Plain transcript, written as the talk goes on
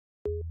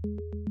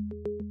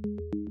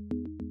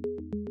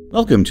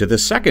Welcome to the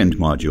second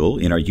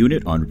module in our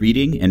unit on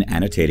reading and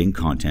annotating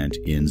content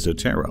in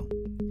Zotero.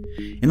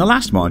 In the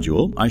last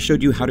module, I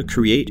showed you how to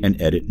create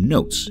and edit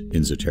notes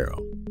in Zotero.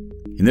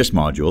 In this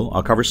module,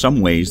 I'll cover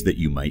some ways that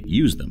you might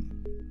use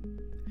them.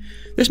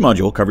 This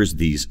module covers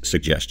these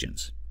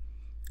suggestions: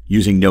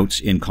 using notes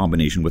in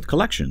combination with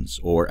collections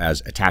or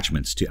as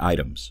attachments to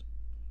items,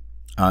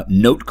 a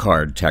note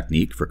card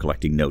technique for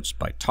collecting notes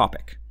by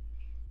topic,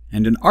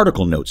 and an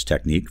article notes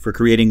technique for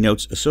creating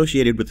notes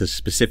associated with a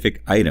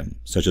specific item,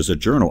 such as a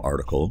journal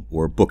article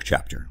or book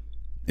chapter.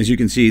 As you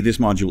can see, this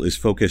module is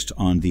focused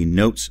on the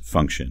notes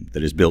function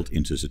that is built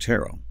into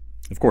Zotero.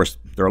 Of course,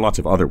 there are lots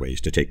of other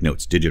ways to take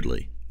notes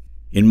digitally.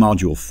 In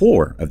Module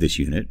 4 of this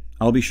unit,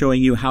 I'll be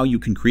showing you how you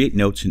can create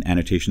notes and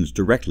annotations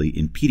directly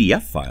in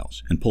PDF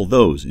files and pull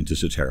those into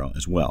Zotero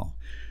as well.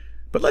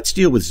 But let's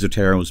deal with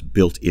Zotero's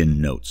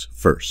built-in notes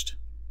first.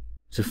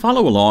 To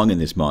follow along in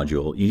this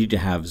module, you need to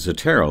have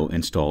Zotero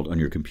installed on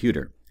your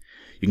computer.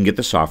 You can get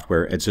the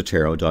software at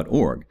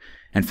zotero.org.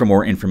 And for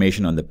more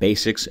information on the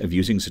basics of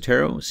using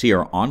Zotero, see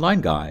our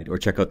online guide or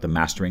check out the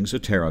Mastering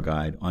Zotero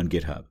guide on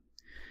GitHub.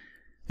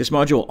 This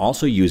module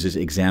also uses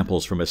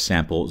examples from a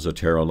sample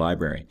Zotero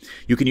library.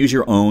 You can use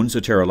your own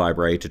Zotero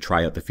library to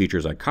try out the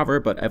features I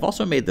cover, but I've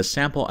also made the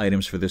sample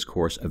items for this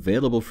course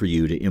available for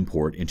you to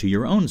import into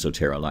your own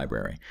Zotero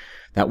library.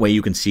 That way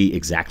you can see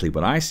exactly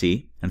what I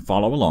see and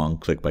follow along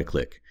click by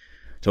click.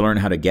 To learn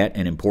how to get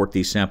and import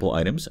these sample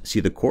items,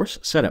 see the course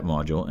setup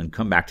module and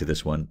come back to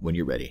this one when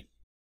you're ready.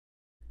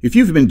 If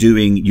you've been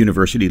doing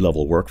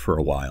university-level work for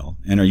a while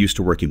and are used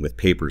to working with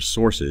paper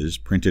sources,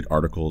 printed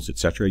articles,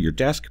 etc., your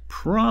desk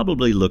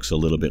probably looks a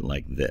little bit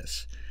like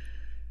this.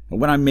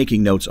 When I'm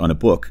making notes on a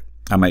book,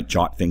 I might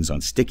jot things on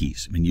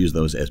stickies and use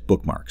those as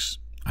bookmarks.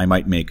 I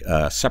might make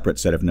a separate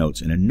set of notes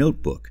in a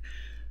notebook.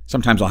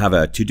 Sometimes I'll have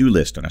a to-do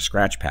list on a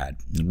scratch pad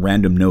and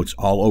random notes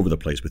all over the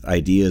place with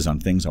ideas on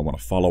things I want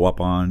to follow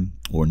up on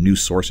or new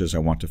sources I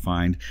want to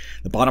find.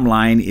 The bottom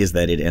line is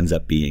that it ends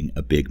up being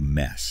a big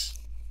mess.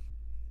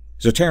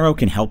 Zotero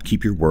can help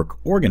keep your work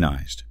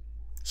organized.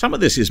 Some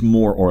of this is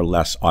more or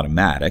less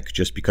automatic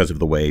just because of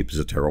the way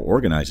Zotero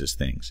organizes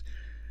things.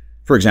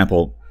 For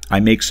example, I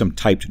make some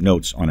typed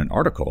notes on an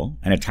article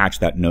and attach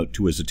that note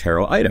to a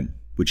Zotero item,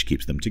 which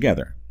keeps them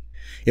together.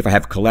 If I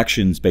have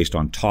collections based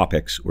on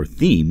topics or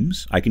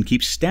themes, I can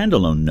keep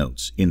standalone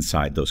notes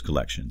inside those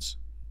collections.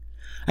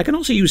 I can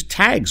also use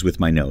tags with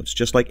my notes,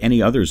 just like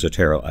any other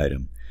Zotero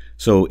item.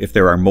 So if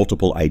there are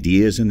multiple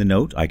ideas in the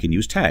note, I can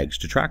use tags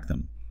to track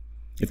them.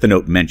 If the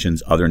note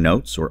mentions other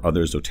notes or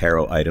other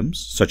Zotero items,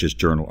 such as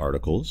journal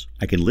articles,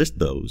 I can list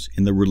those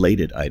in the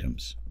related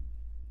items.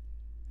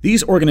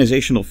 These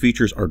organizational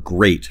features are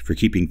great for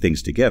keeping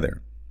things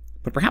together.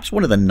 But perhaps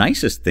one of the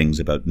nicest things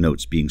about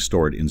notes being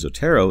stored in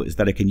Zotero is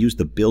that I can use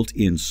the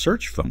built-in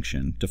search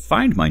function to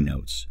find my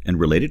notes and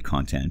related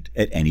content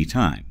at any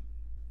time.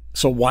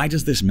 So why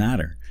does this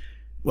matter?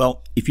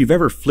 Well, if you've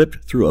ever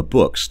flipped through a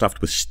book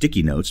stuffed with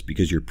sticky notes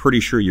because you're pretty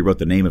sure you wrote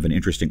the name of an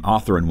interesting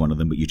author in one of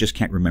them, but you just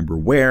can't remember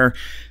where,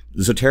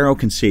 Zotero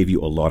can save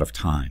you a lot of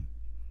time.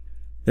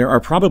 There are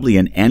probably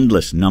an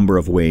endless number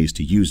of ways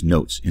to use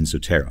notes in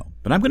Zotero,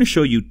 but I'm going to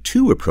show you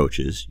two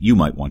approaches you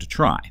might want to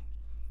try.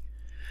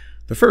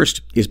 The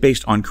first is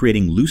based on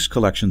creating loose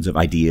collections of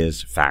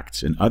ideas,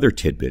 facts, and other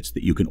tidbits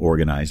that you can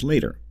organize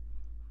later.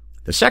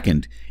 The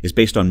second is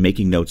based on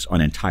making notes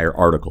on entire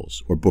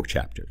articles or book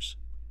chapters.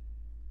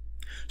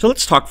 So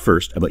let's talk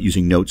first about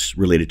using notes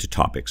related to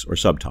topics or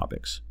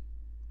subtopics.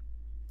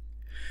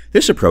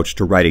 This approach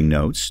to writing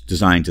notes,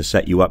 designed to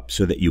set you up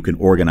so that you can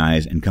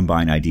organize and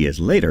combine ideas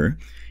later,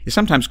 is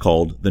sometimes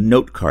called the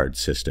note card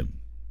system.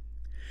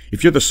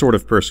 If you're the sort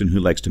of person who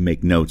likes to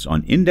make notes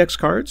on index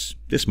cards,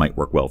 this might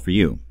work well for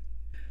you.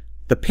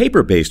 The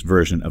paper-based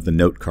version of the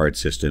note card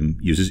system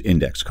uses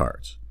index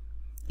cards.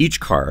 Each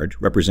card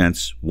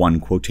represents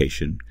one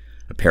quotation,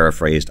 a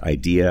paraphrased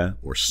idea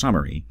or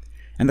summary,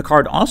 and the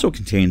card also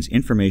contains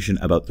information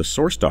about the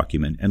source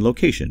document and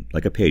location,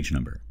 like a page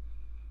number.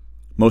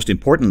 Most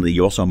importantly,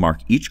 you also mark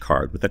each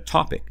card with a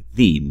topic,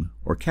 theme,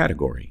 or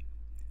category.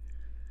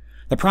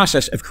 The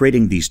process of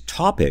creating these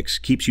topics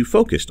keeps you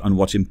focused on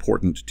what's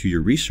important to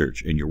your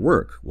research and your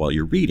work while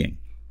you're reading.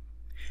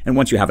 And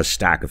once you have a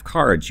stack of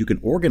cards, you can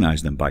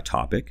organize them by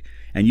topic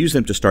and use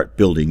them to start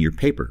building your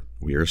paper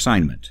or your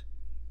assignment.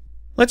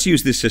 Let's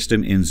use this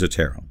system in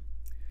Zotero.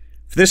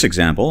 For this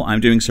example, I'm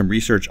doing some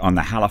research on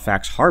the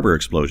Halifax harbor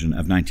explosion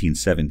of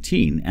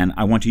 1917, and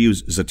I want to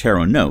use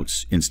Zotero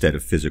notes instead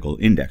of physical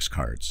index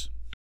cards.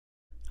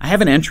 I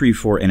have an entry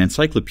for an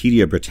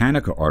Encyclopedia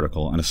Britannica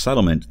article on a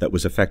settlement that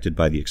was affected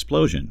by the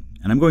explosion,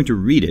 and I'm going to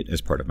read it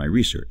as part of my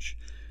research.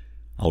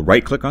 I'll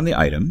right-click on the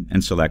item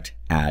and select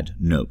Add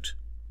Note.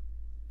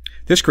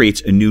 This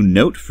creates a new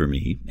note for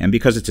me, and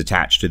because it's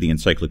attached to the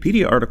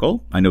encyclopedia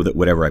article, I know that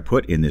whatever I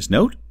put in this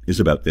note is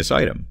about this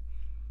item.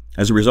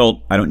 As a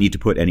result, I don't need to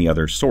put any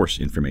other source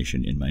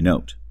information in my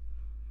note.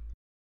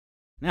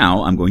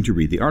 Now I'm going to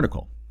read the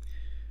article.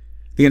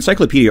 The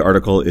encyclopedia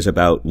article is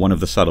about one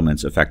of the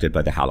settlements affected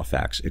by the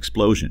Halifax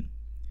explosion.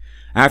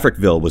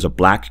 Africville was a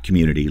black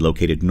community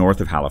located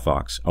north of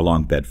Halifax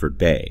along Bedford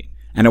Bay,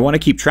 and I want to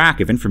keep track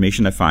of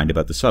information I find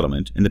about the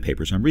settlement in the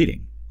papers I'm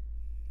reading.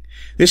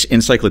 This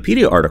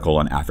encyclopedia article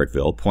on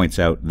Africville points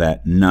out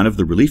that none of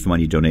the relief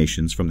money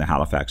donations from the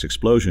Halifax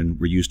explosion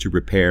were used to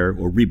repair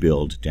or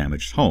rebuild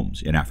damaged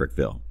homes in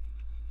Africville.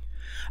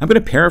 I'm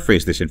going to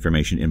paraphrase this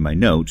information in my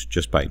note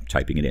just by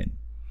typing it in.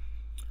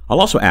 I'll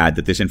also add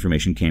that this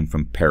information came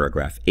from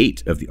paragraph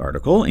 8 of the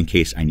article in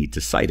case I need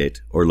to cite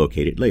it or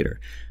locate it later.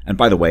 And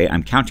by the way,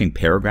 I'm counting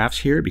paragraphs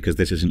here because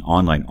this is an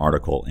online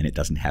article and it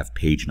doesn't have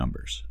page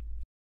numbers.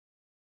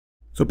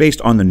 So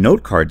based on the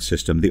note card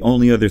system, the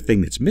only other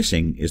thing that's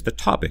missing is the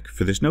topic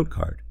for this note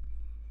card.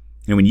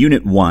 Now in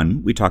Unit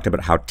 1, we talked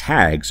about how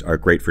tags are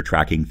great for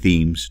tracking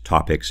themes,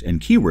 topics,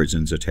 and keywords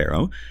in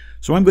Zotero,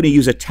 so I'm going to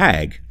use a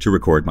tag to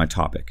record my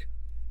topic.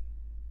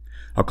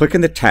 I'll click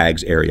in the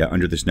Tags area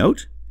under this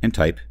note and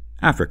type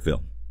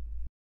Africville.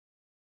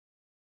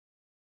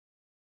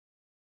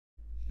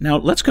 Now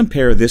let's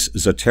compare this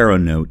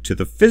Zotero note to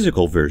the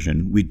physical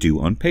version we do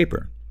on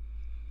paper.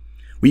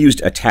 We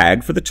used a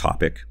tag for the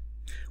topic,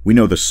 we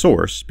know the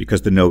source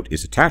because the note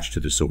is attached to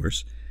the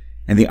source,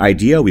 and the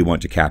idea we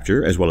want to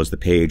capture as well as the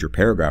page or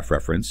paragraph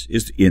reference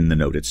is in the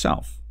note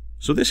itself.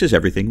 So this is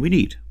everything we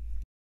need.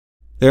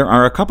 There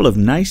are a couple of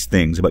nice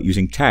things about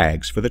using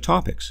tags for the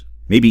topics,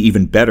 maybe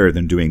even better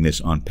than doing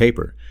this on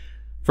paper.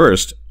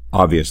 First,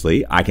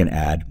 obviously, I can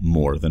add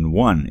more than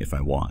one if I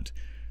want.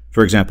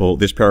 For example,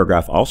 this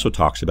paragraph also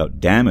talks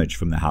about damage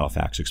from the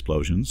Halifax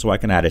explosion, so I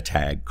can add a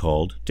tag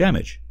called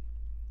damage.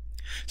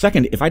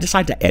 Second, if I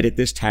decide to edit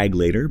this tag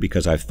later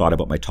because I've thought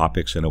about my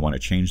topics and I want to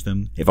change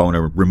them, if I want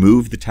to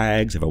remove the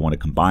tags, if I want to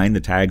combine the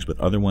tags with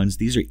other ones,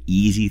 these are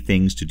easy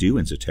things to do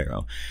in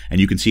Zotero, and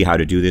you can see how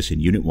to do this in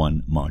Unit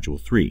 1,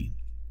 Module 3.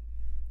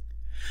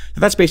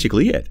 So that's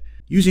basically it.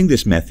 Using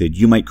this method,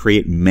 you might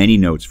create many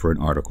notes for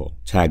an article,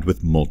 tagged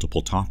with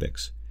multiple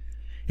topics.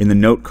 In the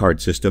note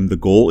card system, the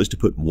goal is to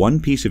put one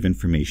piece of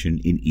information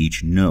in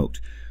each note.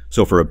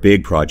 So for a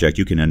big project,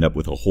 you can end up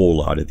with a whole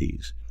lot of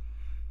these.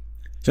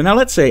 So now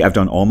let's say I've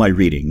done all my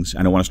readings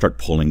and I want to start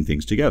pulling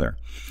things together.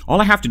 All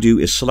I have to do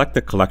is select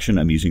the collection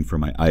I'm using for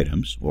my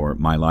items, or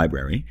my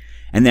library,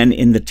 and then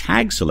in the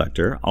tag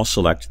selector, I'll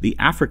select the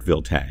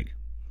Africville tag.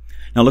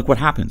 Now look what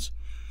happens.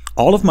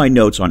 All of my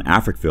notes on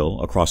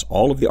Africville across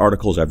all of the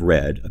articles I've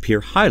read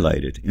appear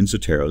highlighted in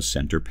Zotero's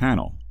center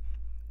panel.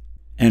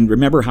 And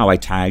remember how I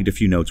tagged a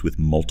few notes with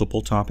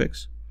multiple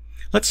topics?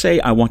 Let's say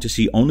I want to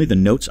see only the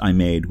notes I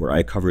made where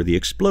I cover the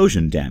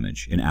explosion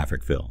damage in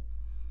Africville.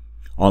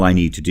 All I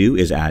need to do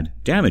is add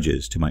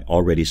damages to my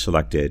already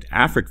selected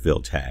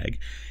Africville tag,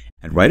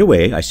 and right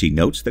away I see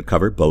notes that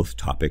cover both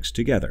topics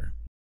together.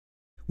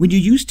 When you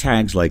use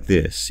tags like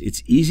this,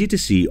 it's easy to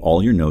see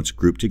all your notes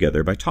grouped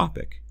together by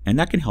topic, and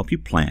that can help you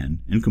plan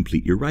and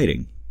complete your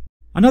writing.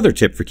 Another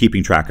tip for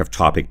keeping track of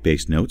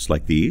topic-based notes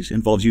like these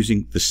involves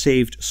using the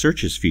Saved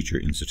Searches feature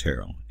in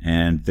Zotero,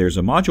 and there's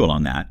a module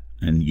on that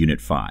in Unit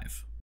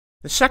 5.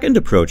 The second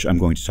approach I'm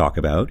going to talk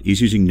about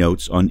is using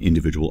notes on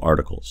individual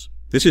articles.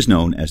 This is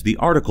known as the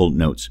Article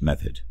Notes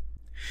method.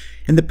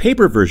 In the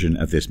paper version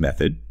of this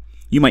method,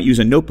 you might use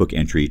a notebook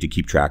entry to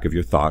keep track of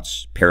your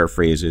thoughts,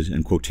 paraphrases,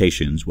 and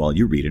quotations while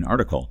you read an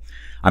article.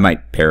 I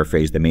might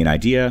paraphrase the main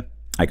idea.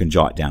 I can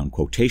jot down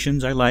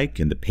quotations I like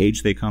and the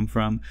page they come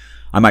from.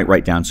 I might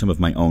write down some of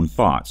my own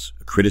thoughts,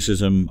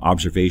 criticism,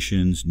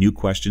 observations, new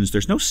questions.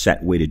 There's no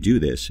set way to do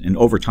this, and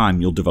over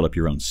time you'll develop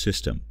your own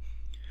system.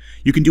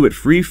 You can do it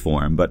free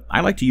form, but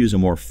I like to use a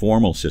more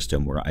formal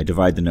system where I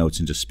divide the notes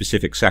into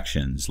specific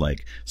sections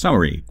like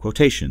summary,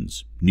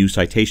 quotations, new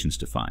citations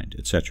to find,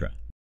 etc.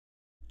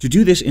 To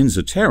do this in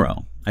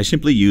Zotero, I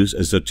simply use a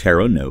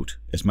Zotero note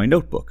as my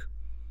notebook.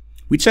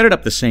 We'd set it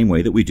up the same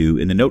way that we do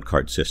in the note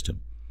card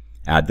system.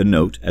 Add the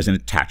note as an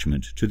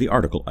attachment to the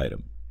article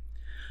item.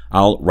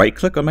 I'll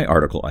right-click on my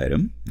article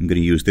item. I'm going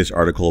to use this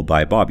article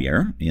by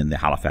Bobbier in the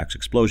Halifax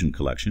Explosion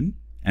collection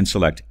and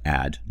select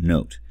Add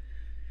Note.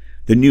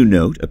 The new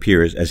note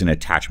appears as an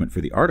attachment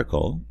for the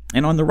article,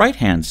 and on the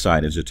right-hand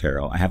side of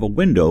Zotero, I have a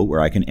window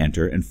where I can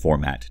enter and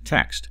format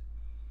text.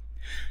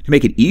 To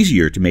make it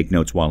easier to make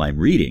notes while I'm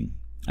reading,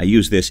 I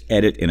use this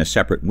Edit in a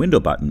Separate Window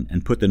button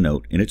and put the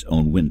note in its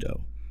own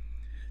window.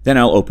 Then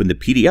I'll open the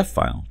PDF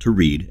file to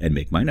read and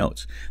make my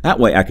notes. That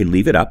way I can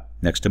leave it up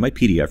next to my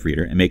PDF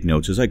reader and make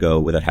notes as I go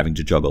without having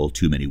to juggle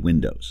too many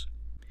windows.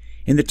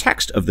 In the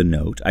text of the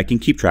note, I can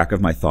keep track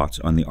of my thoughts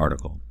on the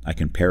article. I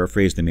can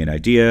paraphrase the main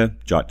idea,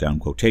 jot down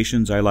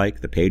quotations I like,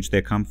 the page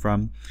they come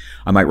from.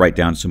 I might write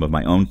down some of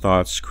my own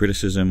thoughts,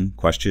 criticism,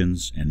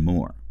 questions, and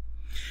more.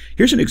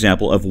 Here's an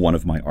example of one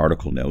of my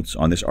article notes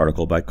on this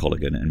article by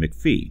Culligan and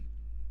McPhee.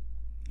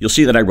 You'll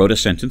see that I wrote a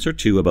sentence or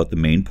two about the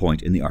main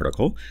point in the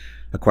article,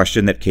 a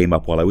question that came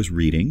up while I was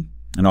reading,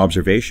 an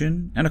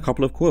observation, and a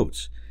couple of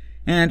quotes.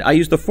 And I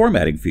used the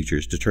formatting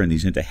features to turn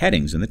these into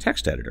headings in the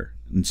text editor,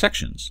 in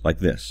sections like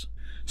this.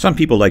 Some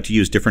people like to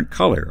use different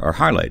color or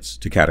highlights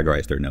to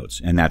categorize their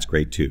notes, and that's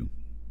great too.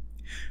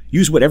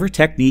 Use whatever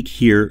technique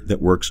here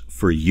that works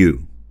for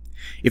you.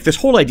 If this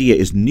whole idea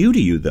is new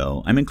to you,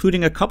 though, I'm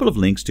including a couple of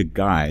links to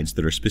guides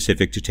that are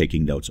specific to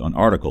taking notes on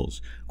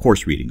articles,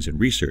 course readings, and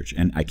research,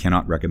 and I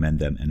cannot recommend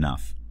them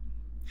enough.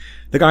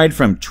 The guide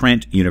from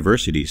Trent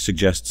University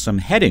suggests some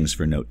headings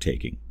for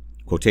note-taking: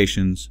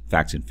 quotations,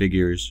 facts and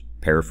figures,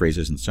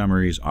 paraphrases and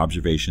summaries,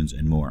 observations,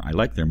 and more. I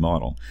like their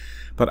model,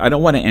 but I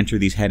don't want to enter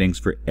these headings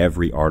for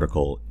every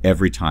article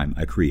every time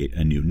I create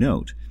a new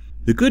note.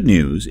 The good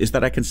news is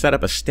that I can set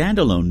up a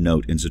standalone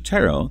note in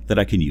Zotero that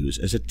I can use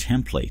as a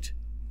template.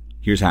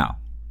 Here's how.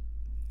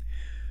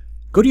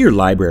 Go to your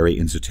library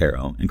in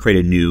Zotero and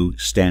create a new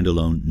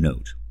standalone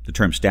note. The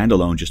term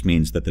standalone just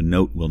means that the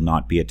note will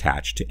not be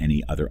attached to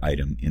any other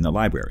item in the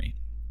library.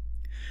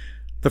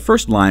 The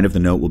first line of the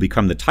note will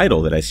become the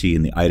title that I see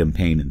in the item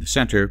pane in the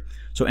center,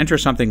 so enter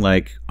something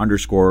like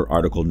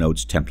 _article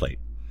notes template.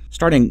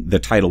 Starting the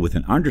title with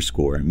an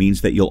underscore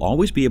means that you'll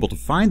always be able to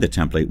find the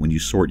template when you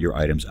sort your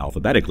items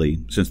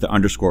alphabetically, since the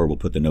underscore will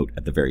put the note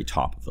at the very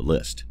top of the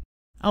list.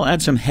 I'll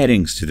add some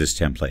headings to this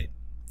template: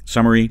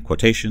 summary,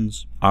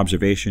 quotations,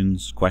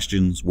 observations,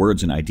 questions,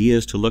 words and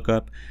ideas to look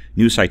up,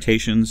 new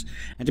citations,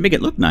 and to make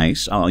it look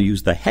nice, I'll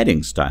use the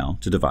heading style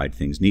to divide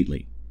things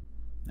neatly.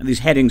 And these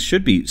headings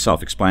should be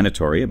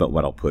self-explanatory about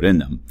what I'll put in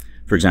them.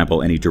 For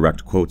example, any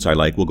direct quotes I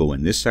like will go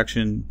in this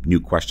section, new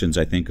questions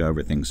I think of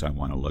or things I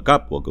want to look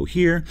up will go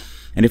here,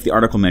 and if the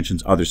article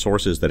mentions other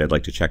sources that I'd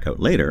like to check out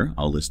later,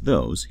 I'll list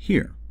those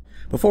here.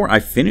 Before I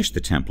finish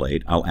the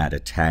template, I'll add a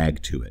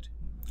tag to it.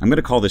 I'm going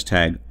to call this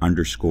tag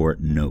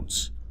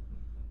 _notes.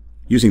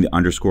 Using the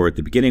underscore at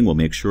the beginning will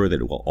make sure that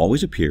it will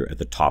always appear at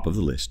the top of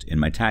the list in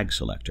my tag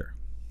selector.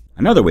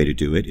 Another way to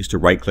do it is to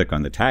right-click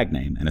on the tag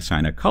name and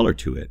assign a color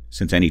to it,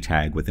 since any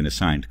tag with an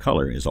assigned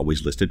color is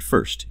always listed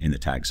first in the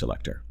tag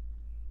selector.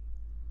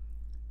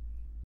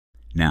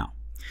 Now,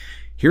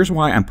 here's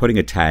why I'm putting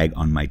a tag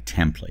on my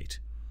template.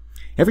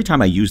 Every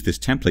time I use this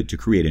template to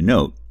create a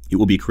note, it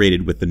will be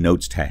created with the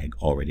notes tag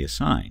already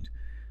assigned.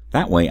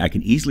 That way I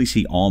can easily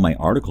see all my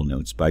article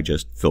notes by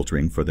just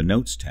filtering for the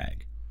notes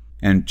tag.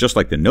 And just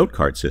like the note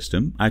card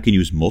system, I can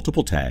use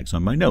multiple tags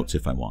on my notes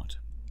if I want.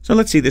 So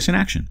let's see this in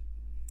action.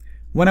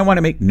 When I want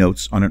to make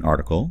notes on an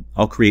article,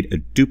 I'll create a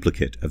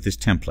duplicate of this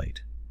template.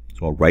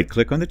 So I'll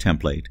right-click on the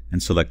template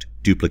and select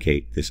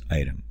Duplicate this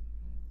item.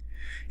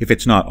 If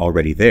it's not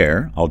already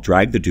there, I'll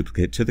drag the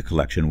duplicate to the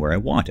collection where I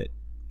want it.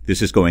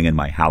 This is going in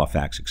my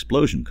Halifax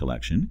Explosion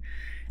collection,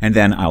 and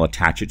then I'll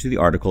attach it to the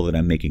article that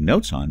I'm making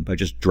notes on by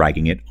just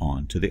dragging it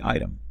onto the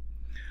item.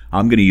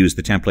 I'm going to use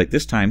the template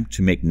this time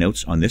to make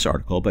notes on this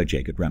article by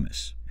Jacob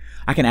Remis.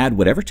 I can add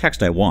whatever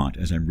text I want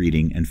as I'm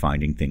reading and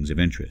finding things of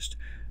interest.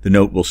 The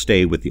note will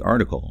stay with the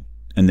article,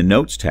 and the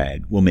notes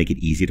tag will make it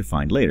easy to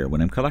find later when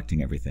I'm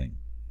collecting everything.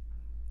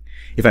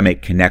 If I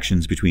make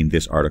connections between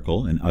this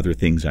article and other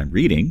things I'm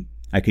reading,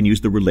 I can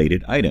use the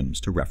related items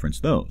to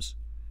reference those.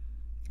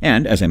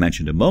 And, as I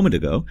mentioned a moment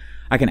ago,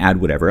 I can add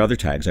whatever other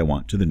tags I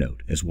want to the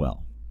note as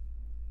well.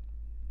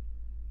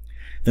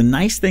 The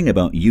nice thing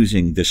about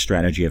using this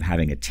strategy of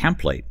having a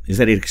template is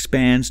that it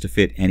expands to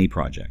fit any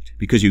project,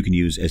 because you can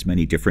use as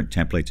many different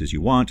templates as you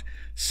want,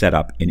 set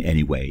up in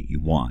any way you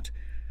want.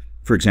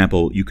 For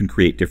example, you can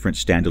create different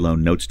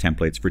standalone notes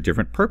templates for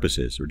different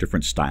purposes or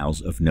different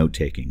styles of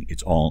note-taking.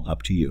 It's all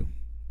up to you.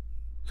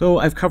 So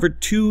I've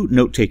covered two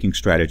note-taking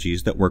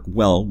strategies that work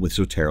well with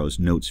Zotero's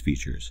notes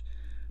features.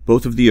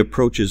 Both of the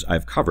approaches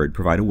I've covered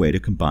provide a way to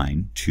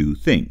combine two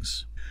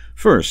things.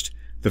 First,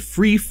 the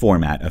free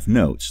format of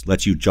notes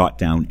lets you jot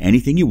down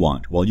anything you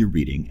want while you're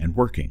reading and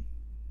working.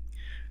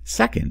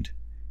 Second,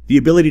 the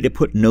ability to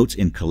put notes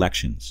in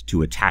collections,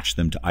 to attach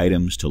them to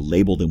items, to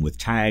label them with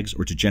tags,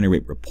 or to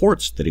generate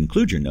reports that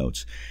include your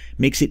notes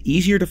makes it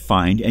easier to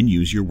find and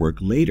use your work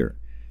later.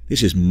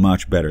 This is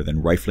much better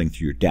than rifling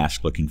through your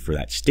desk looking for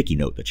that sticky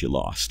note that you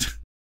lost.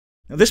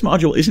 Now, this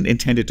module isn't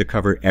intended to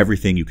cover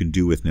everything you can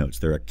do with notes.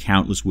 There are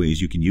countless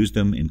ways you can use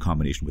them in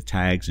combination with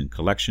tags and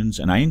collections,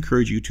 and I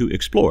encourage you to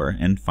explore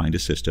and find a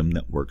system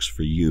that works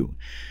for you.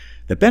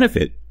 The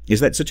benefit is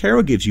that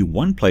Zotero gives you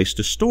one place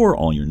to store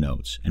all your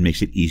notes and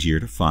makes it easier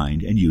to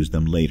find and use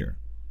them later.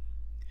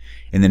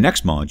 In the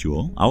next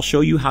module, I'll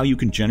show you how you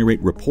can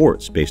generate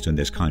reports based on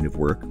this kind of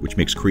work, which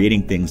makes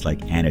creating things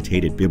like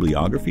annotated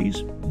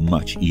bibliographies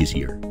much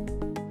easier.